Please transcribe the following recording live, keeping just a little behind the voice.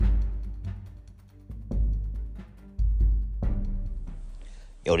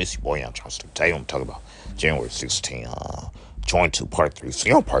Yo, this your boy Young Johnston. Today I'm talking about January 16, join to part 3. So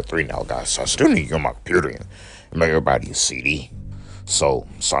you're on part 3 now, guys. So I still need to get on my computer and make everybody a CD. So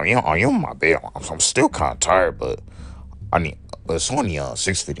I'm on my bed. I'm still kind of tired, but but it's only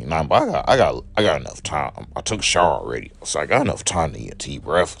 6:59. But I got enough time. I took a shower already, so I got enough time to eat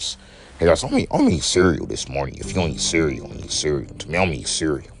breakfast. Hey guys, I'm eat cereal this morning. If you don't eat cereal, eat cereal. To me, I'm eat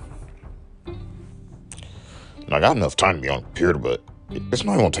cereal. And I got enough time to be on the computer, but it's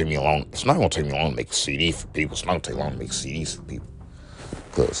not gonna take me long. It's not gonna take me long to make a CD for people. It's not gonna take long to make CDs for people.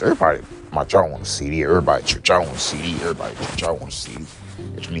 Cause everybody at my job want a CD. Everybody at your job want a CD. Everybody at your job want a CD.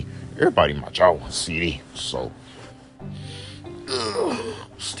 It's me. Everybody at my job want a CD. So,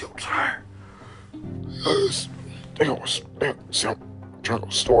 still tired. See, I'm trying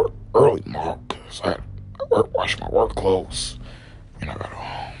to start early tomorrow because I wash my work clothes, and I gotta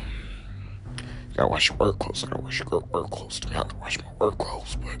wash your work clothes. I gotta wash your work clothes. I gotta wash my work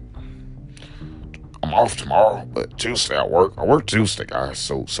clothes, but I'm off tomorrow. But Tuesday I work. I work Tuesday, guys.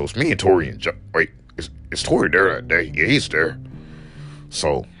 So it's me and Tori and wait, is Tori there that day? Yeah, he's there.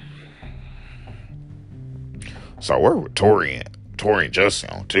 So I work with Tori and Justin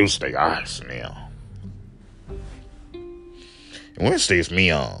on Tuesday, guys. And Wednesday is me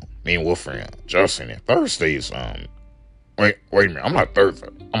and Wolfram and Justin. And Thursday is wait a minute. I'm not Thursday.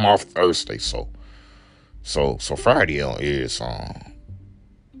 I'm off Thursday. So Friday is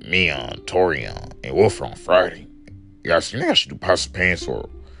me on Tori and Wolf on Friday. You guys, you think I should do pasta pants or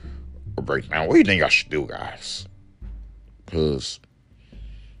breakdown? What do you think I should do, guys?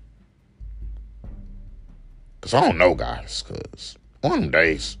 Cause I don't know, guys. Cause one of them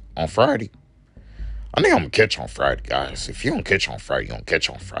days on Friday, I think I'm gonna catch on Friday, guys. If you don't catch on Friday, you don't catch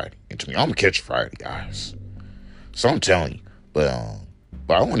on Friday. And to me, I'm gonna catch Friday, guys. So I'm telling you, but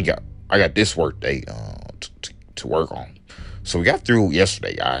I got this work day to work on. So we got through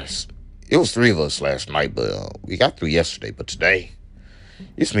yesterday, guys. It was 3 of us last night, but we got through yesterday. But today,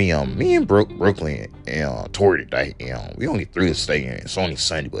 it's me and Brooklyn and Tori today. We only 3 to stay in. It's only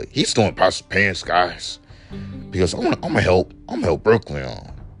Sunday, but he's doing pasta pants, guys. Because I'm gonna help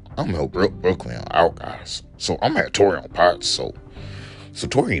Brooklyn. I'm gonna help Brooklyn out, guys. So I'm gonna have Tori on pots. So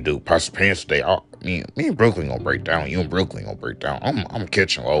Tori can do pasta pants today. Me and Brooklyn gonna break down. You and Brooklyn gonna break down. I'm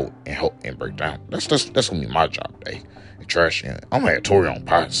catching low and help and break down. That's gonna be my job today. And trash in. I'm gonna have Tori on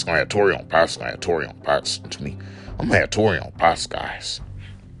pots. I'm gonna have Tori on pots. I'm gonna have Tori on pots. To me, I'm gonna have Tori on pots, guys.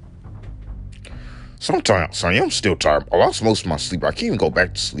 Sometimes, son, I'm still tired. I lost most of my sleep. I can't even go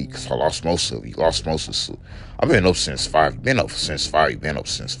back to sleep because I lost most of it. Lost most of the sleep. I've been up since 5. You've been up since 5. You've been up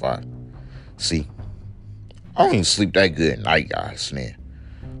since 5. See, I don't even sleep that good at night, guys, man.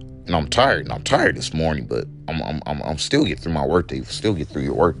 And I'm tired. And I'm tired this morning, but I'm still get through my workday. You'll still get through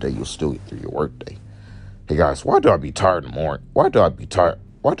your workday. You'll still get through your workday. Hey guys, why do I be tired in the morning? Why do I be tired?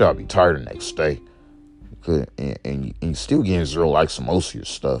 Why do I be tired the next day? And you still getting 0 likes on most of your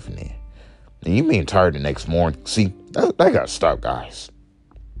stuff, and you being tired the next morning. See, that gotta stop, guys.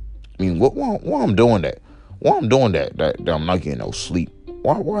 I mean, why I'm doing that? Why I'm doing that I'm not getting no sleep?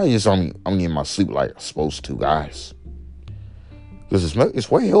 Why is I'm getting my sleep like I'm supposed to, guys? Because it's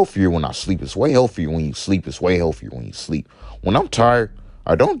way healthier when I sleep. It's way healthier when you sleep. It's way healthier when you sleep. When I'm tired,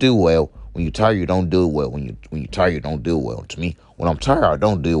 I don't do well. When you're tired, you don't do well. When you're tired, you don't do well. To me, when I'm tired, I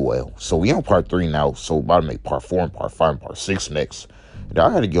don't do well. So we on part 3 now. So we're about to make part 4 and part 5 and part 6 next. And I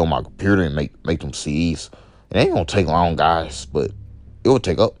got to get on my computer and make them CDs. It ain't gonna take long, guys, but it'll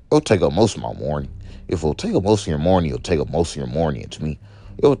take up most of my morning. If it'll take up most of your morning, it'll take up most of your morning. And to me,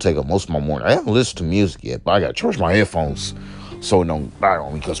 it'll take up most of my morning. I haven't listened to music yet, but I gotta charge my headphones so it don't die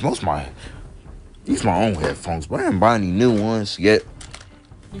on me. Because these my own headphones, but I haven't bought any new ones yet.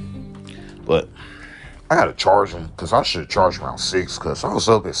 But I gotta charge them because I should charge around 6 because I was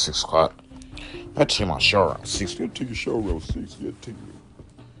up at 6 o'clock. I had to take my shower around 6. You gotta take a shower around 6. You gotta take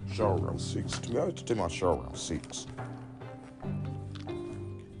a shower around 6. To me, I had to take my shower around 6.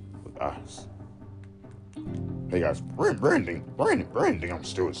 But guys, hey guys, Brandon, I'm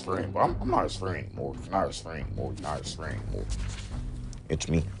still his friend, but I'm not his friend anymore. He's not his friend anymore. He's not his friend anymore. It's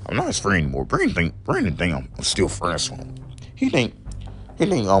me. I'm not his friend anymore. Brandon think I'm still friends with him. He think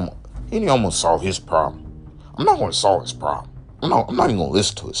I'm gonna solve his problem. I'm not gonna solve his problem. I'm not even gonna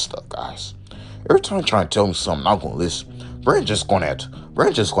listen to his stuff, guys. Every time he trying to tell me something, I'm not gonna listen. Brandon just gonna have to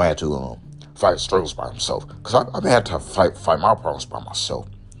fight his struggles by himself. Cause I've been had to fight my problems by myself.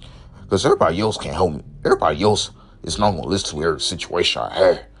 Because everybody else can't help me. Everybody else is not gonna listen to every situation I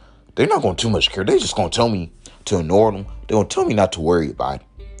have. They're not gonna too much care. They just gonna tell me to ignore them. They're gonna tell me not to worry about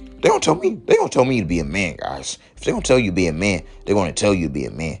it. They gonna tell me to be a man, guys. If they gonna tell you to be a man, they're gonna tell you to be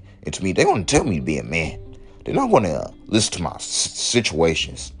a man. And to me, they're gonna tell me to be a man. They're not going to listen to my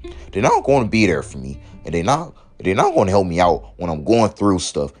situations. They're not going to be there for me, and they're not going to help me out when I'm going through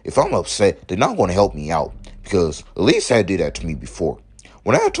stuff. If I'm upset, they're not going to help me out because Elise had did that to me before.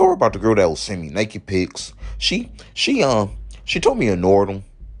 When I told her about the girl that was sending me naked pics, she told me to ignore them.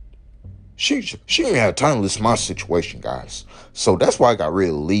 She didn't have time to listen to my situation, guys. So that's why I got rid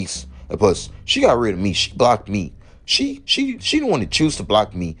of Elise. And plus, she got rid of me. She blocked me. She didn't want to choose to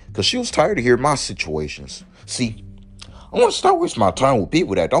block me because she was tired of hearing my situations. See, I want to start wasting my time with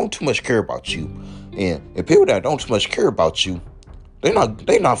people that don't too much care about you. And people that don't too much care about you, they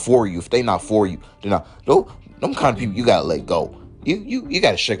not for you. If they not for you, they're not. Them kind of people you gotta let go. You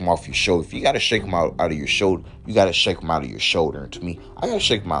gotta shake them off your shoulder. If you gotta shake them out of your shoulder, you gotta shake them out of your shoulder. And to me, I gotta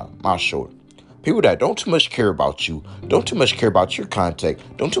shake them out my shoulder. People that don't too much care about you, don't too much care about your contact,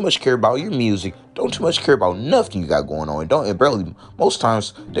 don't too much care about your music, don't too much care about nothing you got going on. And barely, most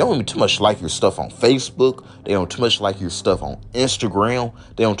times, they don't even too much like your stuff on Facebook. They don't too much like your stuff on Instagram.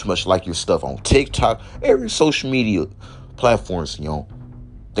 They don't too much like your stuff on TikTok. Every social media platforms,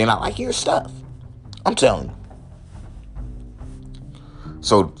 they not like your stuff. I'm telling you.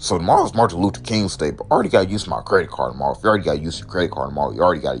 So tomorrow's Martin Luther King's Day, but I already got to use my credit card tomorrow. If you already got to use your credit card tomorrow, you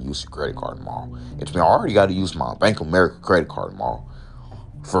already got to use your credit card tomorrow. And to me, I already got to use my Bank of America credit card tomorrow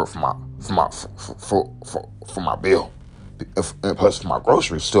for my bill. And plus for my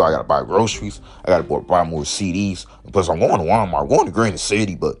groceries, still I got to buy groceries. I got to buy more CDs. And plus I'm going to Walmart, I'm going to Granite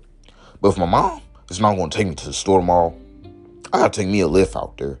City, but if my mom is not going to take me to the store tomorrow, I got to take me a Lyft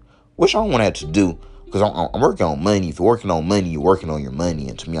out there, which I don't want to have to do. Because I'm working on money. If you're working on money, you're working on your money.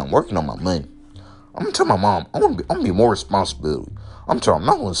 And to me, I'm working on my money. I'm going to tell my mom, I'm going to be more responsible. I'm telling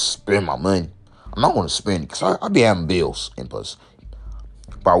her, I'm not going to spend my money. I'm not going to spend it because I be having bills. And plus,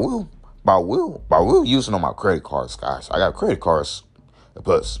 but I will use it on my credit cards, guys. I got credit cards. And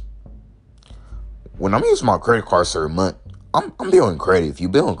plus, when I'm using my credit cards every month, I'm building credit. If you're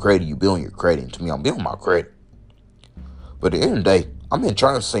building credit, you're building your credit. And to me, I'm building my credit. But at the end of the day, I've been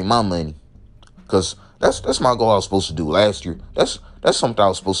trying to save my money. Because that's my goal I was supposed to do last year. That's something I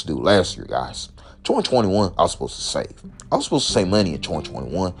was supposed to do last year, guys. 2021, I was supposed to save. I was supposed to save money in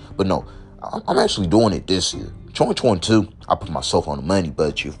 2021. But no, I'm actually doing it this year. 2022, I put myself on the money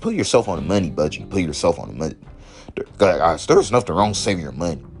budget. If you put yourself on the money budget, you put yourself on the money. Guys, there's nothing wrong with saving your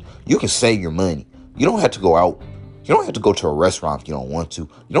money. You can save your money. You don't have to go out. You don't have to go to a restaurant if you don't want to.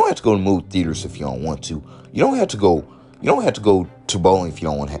 You don't have to go to movie theaters if you don't want to. You don't have to go to bowling if you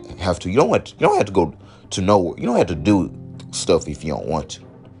don't have to. You don't have to go to nowhere. You don't have to do stuff if you don't want to.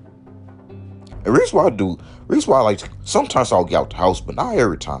 The reason why I like to, sometimes I'll get out the house, but not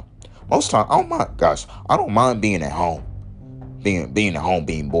every time. Most time, I don't mind, guys. I don't mind being at home. Being at home,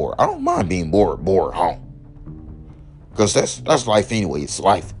 being bored. I don't mind being bored at home. Because that's life anyway. It's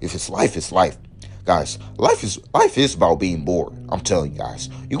life. If it's life, it's life. Guys, life is about being bored. I'm telling you guys.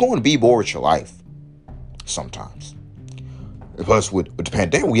 You're going to be bored with your life. Sometimes. Plus, with the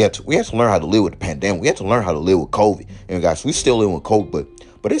pandemic, we had to learn how to live with the pandemic. We had to learn how to live with COVID. And guys, we still live with COVID,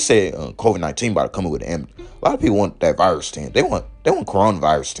 but they said COVID-19 about to come in with an a lot of people want that virus to end. They want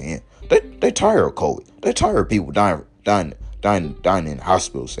coronavirus to end. They tired of COVID. They tired of people dying in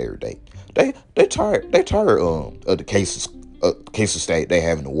hospitals every day. They tired of the cases that they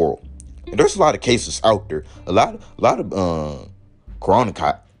have in the world. And there's a lot of cases out there. A lot of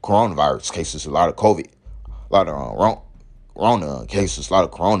coronavirus cases. A lot of COVID. A lot of Corona cases, a lot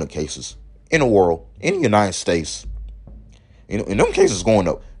of Corona cases in the world, in the United States. And them cases going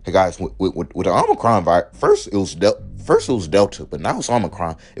up. Hey guys, with the Omicron virus, first it was Delta, but now it's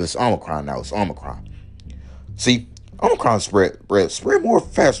Omicron. If it's Omicron, now it's Omicron. See, Omicron spread more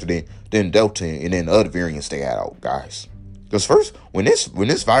faster than Delta and then the other variants they had out, guys. Because first, when this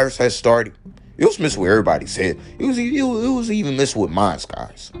virus had started, it was messing with everybody's head. It was even messing with mine,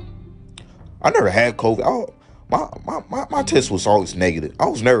 guys. I never had COVID. My test was always negative. I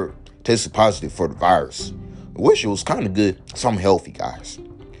was never tested positive for the virus. I wish it was kind of good. So I'm healthy, guys.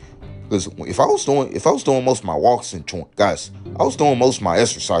 Because if I was doing most of my walks in 20, guys, I was doing most of my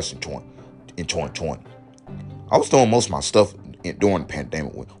exercise in 2020. I was doing most of my stuff during the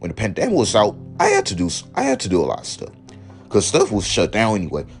pandemic. When the pandemic was out, I had to do a lot of stuff. Because stuff was shut down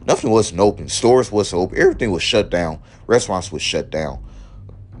anyway. Nothing wasn't open. Stores wasn't open. Everything was shut down. Restaurants was shut down.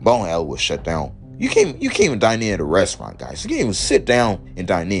 Bowling alley was shut down. You can't even dine in at a restaurant, guys. You can't even sit down and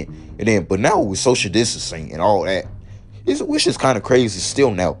dine in. But now with social distancing and all that, which is kind of crazy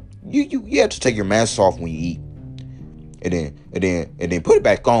still now. You have to take your mask off when you eat. And then put it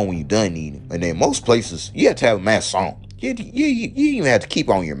back on when you're done eating. And then most places, you have to have a mask on. You even have to keep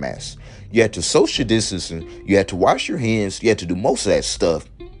on your mask. You have to social distance, and you have to wash your hands. You have to do most of that stuff.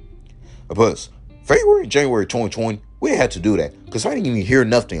 Plus, February and January 2020, we didn't have to do that because I didn't even hear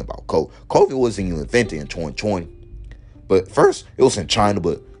nothing about COVID. COVID wasn't even invented in 2020. But first, it was in China,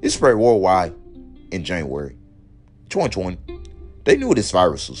 but it spread worldwide in January 2020. They knew this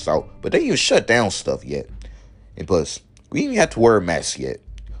virus was out, but they didn't even shut down stuff yet. And plus, we didn't have to wear a mask yet.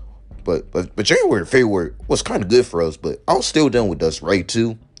 But January and February was kind of good for us, but I was still dealing with Dust Ray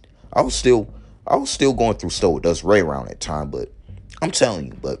too. I was still going through stuff with Dust Ray around that time, but I'm telling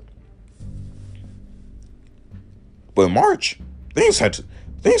you, but in March, things had to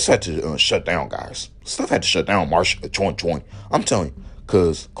shut down, guys. Stuff had to shut down March of 2020. I'm telling you,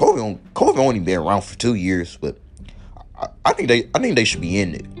 because COVID only been around for 2 years, but I think they should be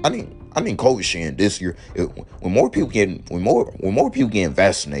in it. I think COVID should end this year. When more people getting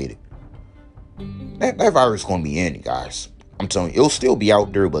vaccinated, that virus is gonna be in it, guys. I'm telling you, it'll still be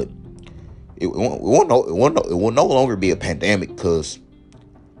out there, but it will no longer be a pandemic because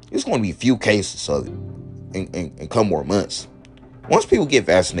there's going to be few cases of it in come more months. Once people get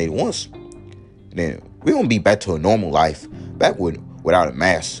vaccinated then we're going to be back to a normal life, back without a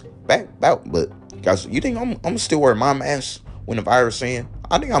mask. But guys, you think I'm still wearing my mask when the virus in?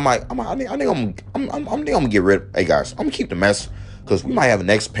 I think I'm gonna get rid of. Hey guys, I'm gonna keep the mask because we might have a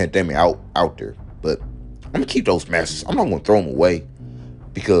next pandemic out there. But I'm gonna keep those masks. I'm not gonna throw them away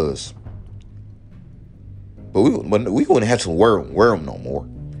because. But we wouldn't have to wear them no more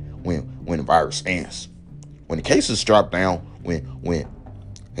when the virus ends. When the cases drop down, when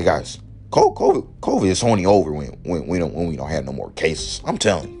hey guys, COVID is only over when we don't have no more cases. I'm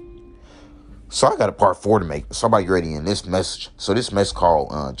telling you. So I got a part 4 to make. Somebody ready in this message. So this message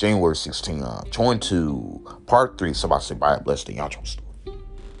called January 16. Join to part 3. Somebody say bye, bless the Yantron.